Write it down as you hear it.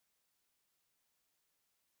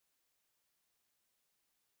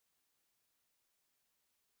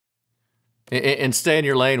In Stay in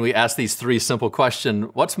Your Lane, we ask these three simple questions.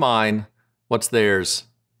 What's mine? What's theirs?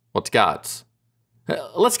 What's God's?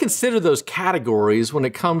 Let's consider those categories when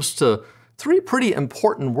it comes to three pretty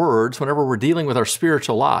important words whenever we're dealing with our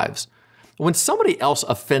spiritual lives. When somebody else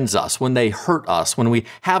offends us, when they hurt us, when we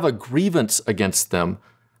have a grievance against them,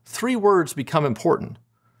 three words become important: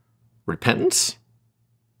 repentance,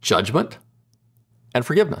 judgment, and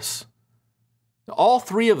forgiveness. All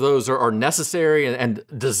three of those are necessary and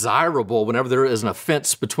desirable whenever there is an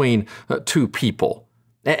offense between two people.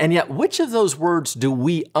 And yet, which of those words do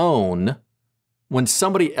we own when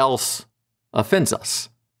somebody else offends us?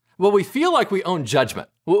 Well, we feel like we own judgment.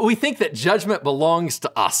 We think that judgment belongs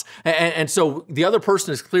to us. And so the other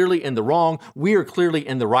person is clearly in the wrong. We are clearly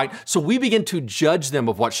in the right. So we begin to judge them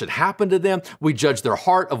of what should happen to them. We judge their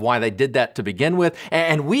heart of why they did that to begin with.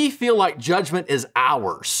 And we feel like judgment is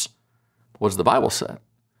ours. What does the Bible say?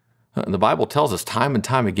 The Bible tells us time and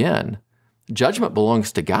time again, judgment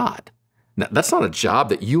belongs to God. Now, that's not a job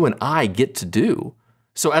that you and I get to do.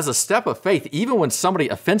 So as a step of faith, even when somebody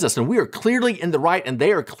offends us and we are clearly in the right and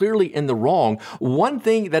they are clearly in the wrong, one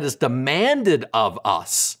thing that is demanded of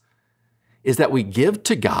us is that we give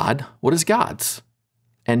to God what is God's.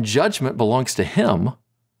 And judgment belongs to Him,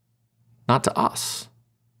 not to us.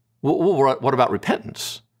 Well, what about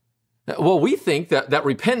repentance? Well, we think that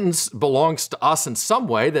repentance belongs to us in some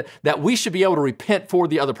way, that we should be able to repent for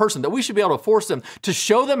the other person, that we should be able to force them to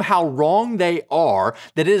show them how wrong they are,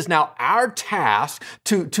 that it is now our task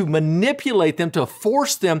to manipulate them, to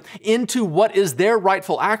force them into what is their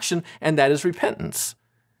rightful action, and that is repentance.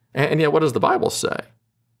 And yet, what does the Bible say?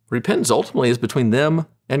 Repentance ultimately is between them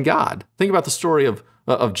and God. Think about the story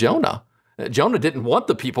of Jonah. Jonah didn't want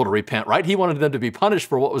the people to repent, right? He wanted them to be punished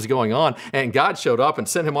for what was going on. And God showed up and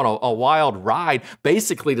sent him on a wild ride,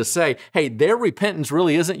 basically to say, hey, their repentance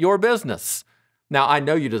really isn't your business. Now, I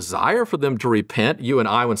know you desire for them to repent, you and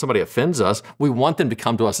I, when somebody offends us. We want them to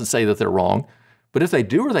come to us and say that they're wrong. But if they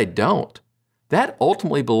do or they don't, that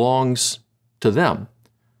ultimately belongs to them.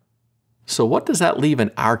 So what does that leave in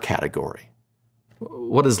our category?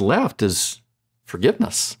 What is left is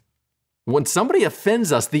forgiveness. When somebody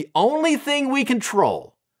offends us, the only thing we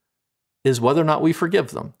control is whether or not we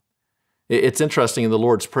forgive them. It's interesting in the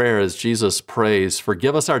Lord's Prayer as Jesus prays,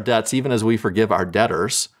 forgive us our debts even as we forgive our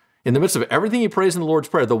debtors. In the midst of everything he prays in the Lord's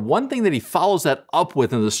Prayer, the one thing that he follows that up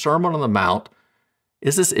with in the Sermon on the Mount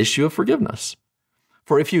is this issue of forgiveness.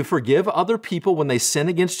 For if you forgive other people when they sin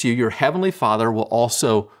against you, your heavenly Father will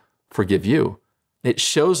also forgive you. It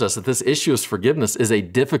shows us that this issue of forgiveness is a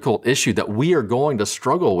difficult issue that we are going to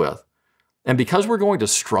struggle with. And because we're going to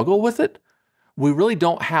struggle with it, we really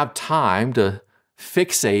don't have time to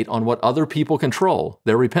fixate on what other people control,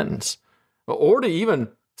 their repentance, or to even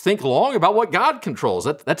think long about what God controls.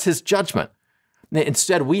 That's his judgment.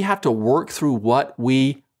 Instead, we have to work through what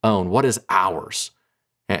we own, what is ours.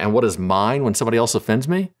 And what is mine when somebody else offends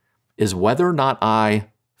me is whether or not I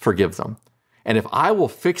forgive them. And if I will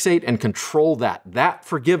fixate and control that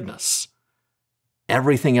forgiveness,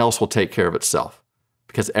 everything else will take care of itself.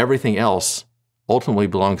 Because everything else ultimately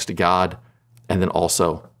belongs to God and then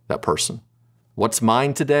also that person. What's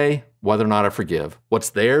mine today? Whether or not I forgive. What's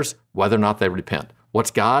theirs? Whether or not they repent.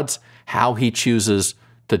 What's God's? How he chooses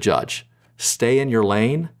to judge. Stay in your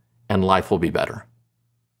lane and life will be better.